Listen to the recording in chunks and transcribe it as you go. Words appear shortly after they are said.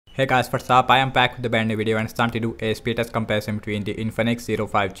Hey guys, what's up? I am back with a brand new video and it's time to do a speed test comparison between the Infinix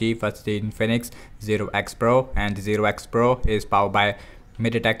 05G versus the Infinix 0X Pro. And the 0X Pro is powered by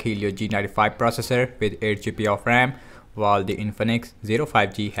MediaTek Helio G95 processor with 8GB of RAM, while the Infinix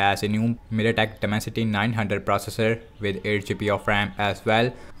 05G has a new MediaTek Dimensity 900 processor with 8GB of RAM as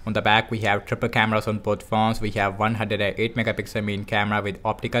well. On the back we have triple cameras on both phones. We have 108 megapixel main camera with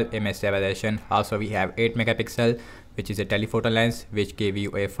optical image stabilization. Also we have 8 megapixel which is a telephoto lens which gave you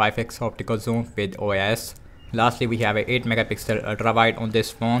a 5x optical zoom with OIS. Lastly, we have a 8 megapixel ultra wide on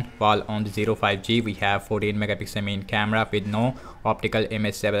this phone, while on the 05G we have 14 megapixel main camera with no optical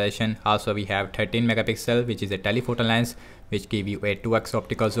image stabilization. Also we have 13 megapixel which is a telephoto lens which give you a 2x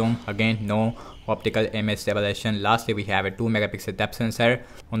optical zoom, again no optical image stabilization. Lastly, we have a 2 megapixel depth sensor.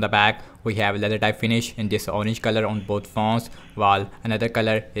 On the back we have leather type finish in this orange color on both phones, while another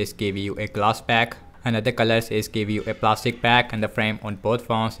color is give you a glass back. Another colors is give you a plastic back, and the frame on both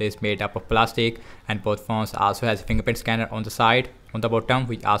phones is made up of plastic, and both phones also has a fingerprint scanner on the side. On the bottom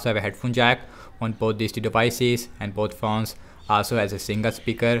we also have a headphone jack on both these two devices, and both phones also has a single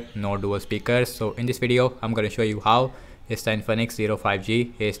speaker, no dual speakers. So in this video I'm going to show you how is the Infinix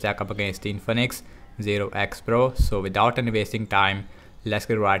 05G is stacked up against the Infinix 0X Pro. So without any wasting time, let's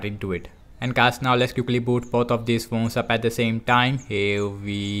get right into it. And guys, now let's quickly boot both of these phones up at the same time. Here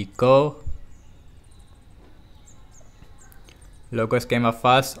we go. Logos came up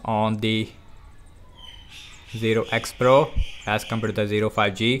first on the 0X Pro as compared to the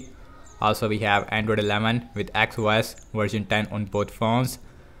 05G. Also we have Android 11 with XOS version 10 on both phones,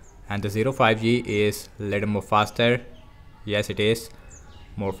 and the 05G is a little more faster. Yes, it is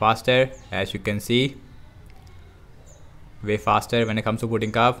more faster, as you can see, way faster when it comes to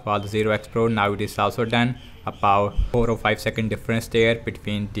booting up, while the 0X Pro now it is also done. About 4 or 5 second difference there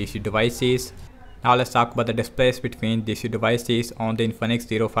between these two devices. Now let's talk about the displays between these two devices. On the Infinix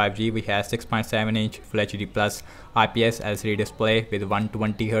 05G we have 6.7 inch Full HD Plus IPS LCD display with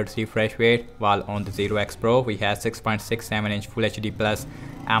 120Hz refresh rate, while on the 0X Pro we have 6.67 inch Full HD Plus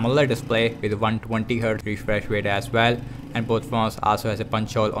AMOLED display with 120Hz refresh rate as well. And both phones also has a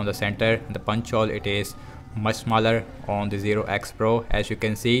punch hole on the center, and the punch hole it is much smaller on the 0X Pro. As you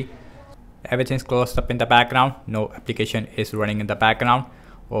can see, everything's closed up in the background, no application is running in the background.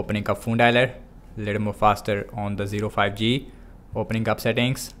 Opening up phone dialer, little more faster on the 05G. Opening up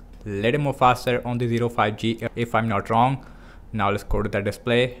settings, little more faster on the 05G if I'm not wrong. Now let's go to the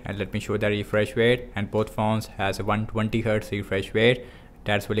display and let me show the refresh rate, and both phones has a 120Hz refresh rate.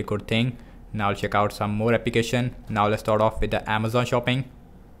 That's really good thing. Now check out some more application. Now let's start off with the Amazon shopping,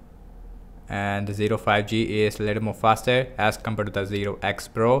 and the 05G is a little more faster as compared to the 0X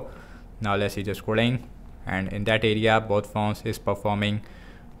Pro. Now let's see the scrolling, and in that area both phones is performing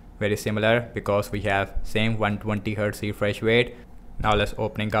very similar because we have same 120Hz refresh rate. Now let's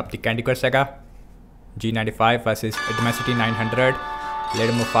opening up the Candy Crush Saga G95 versus Dimensity 900,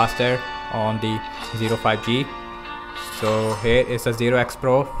 little more faster on the 05G. So here is the 0X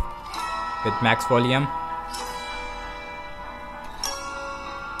Pro with max volume,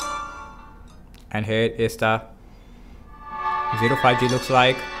 and here is the 05G looks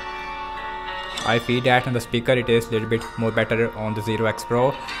like. I feel that on the speaker it is a little bit more better on the 0X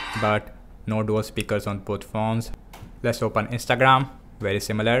Pro, but no dual speakers on both phones. Let's open Instagram, very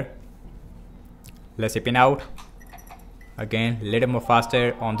similar. Let's open out. Again, little more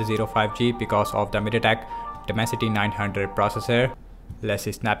faster on the 05G because of the MediaTek Dimensity 900 processor. Let's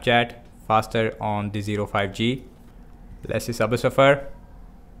see Snapchat, faster on the 05G. Let's see Subway Surfer,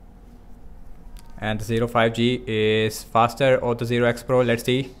 and the 05G is faster on the 0X Pro. Let's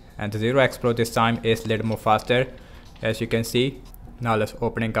see. And the 0X Pro this time is a little more faster, as you can see. Now let's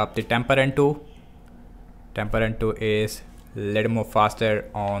opening up the Temper N2. Temper N2 is a little more faster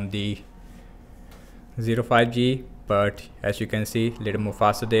on the 05G, but as you can see, a little more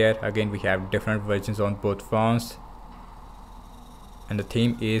faster there. Again, we have different versions on both phones, and the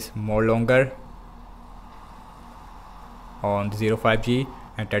theme is more longer on the 05G,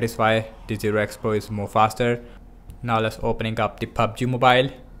 and that is why the 0X Pro is more faster. Now let's opening up the PUBG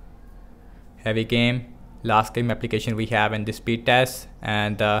Mobile. Heavy game, last game application we have in the speed test,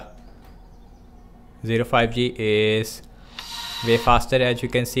 and the 05G is way faster as you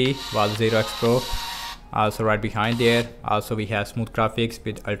can see, while the 0X Pro also right behind there. Also we have smooth graphics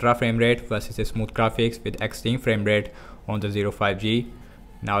with ultra frame rate versus a smooth graphics with extreme frame rate on the 05G.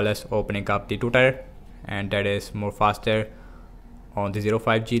 Now let's opening up the Twitter, and that is more faster on the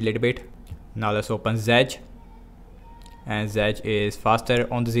 05G little bit. Now let's open Zedge, and Zedge is faster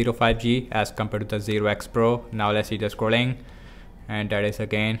on the 05G as compared to the 0X Pro. Now let's see the scrolling, and that is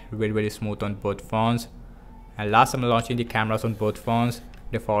again very smooth on both phones. And last I'm launching the cameras on both phones.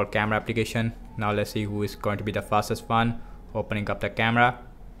 default camera application. Now let's see who is going to be the fastest one. Opening up the camera.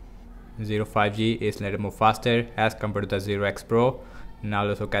 05G is a little more faster as compared to the 0X Pro. Now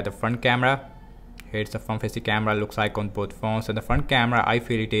let's look at the front camera. Here's the front facing camera looks like on both phones, and the front camera I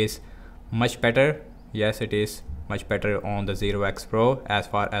feel it is much better. Yes, it is much better on the 0X Pro as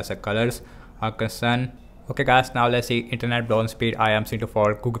far as the colors are concerned. Okay guys, now let's see internet browsing speed. I am seeing to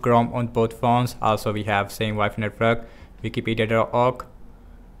for Google Chrome on both phones. Also we have same Wi-Fi network, Wikipedia.org.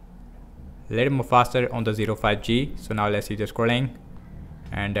 Little more faster on the 05G. So now let's see the scrolling,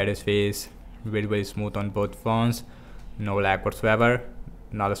 and that is very smooth on both phones, no lag whatsoever.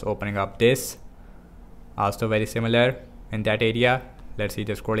 Now let's opening up this, also very similar in that area. Let's see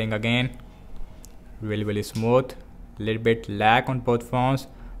the scrolling again, really smooth. Little bit lag on both phones,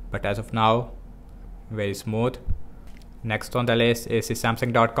 but as of now very smooth. Next on the list is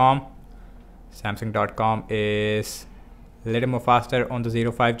Samsung.com. Samsung.com is a little more faster on the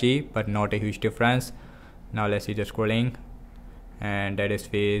 05G, but not a huge difference. Now let's see the scrolling, and that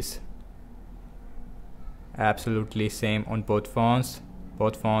is absolutely same on both phones.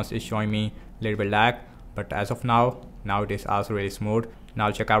 Both phones is showing me a little bit lag, but as of now it is also really smooth.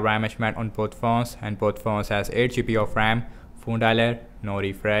 Now check out RAM management on both phones, and both phones has 8GB of RAM. Phone dialer, no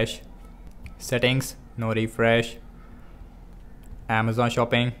refresh. Settings, no refresh. Amazon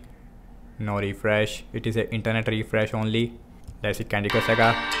shopping, no refresh. It is an internet refresh only. Let's see Candy Crush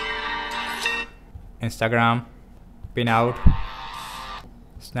Saga. Instagram, Pinout,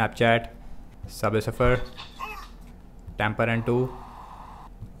 Snapchat, Subway Surfer, Temper and 2.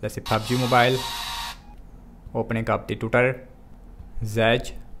 Let's see PUBG Mobile. Opening up the Twitter,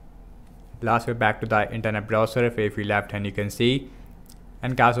 Zedge. Last we're back to the internet browser. If you left hand you can see.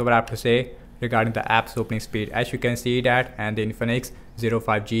 And guys, what I have to say regarding the app's opening speed, as you can see that, and the Infinix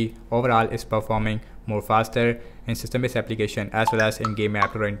 05G overall is performing more faster in system-based application as well as in game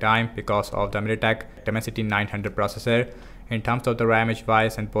app running time because of the MediaTek Dimensity 900 processor. In terms of the RAM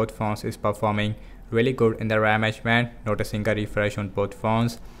wise, and both phones is performing really good in the RAM management, not a single refresh on both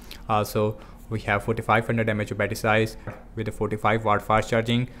phones. Also we have 4500 mAh battery size with a 45 watt fast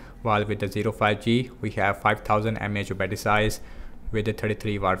charging, while with the 05G we have 5000 mAh battery size with a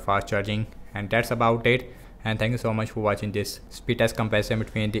 33 watt fast charging. And that's about it. And thank you so much for watching this speed test comparison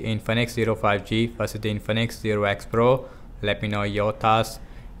between the Infinix 05G versus the Infinix 0X Pro. Let me know your thoughts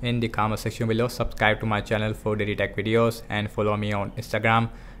in the comment section below. Subscribe to my channel for daily tech videos, and follow me on Instagram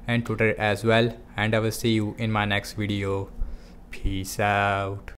and Twitter as well. And I will see you in my next video. Peace out.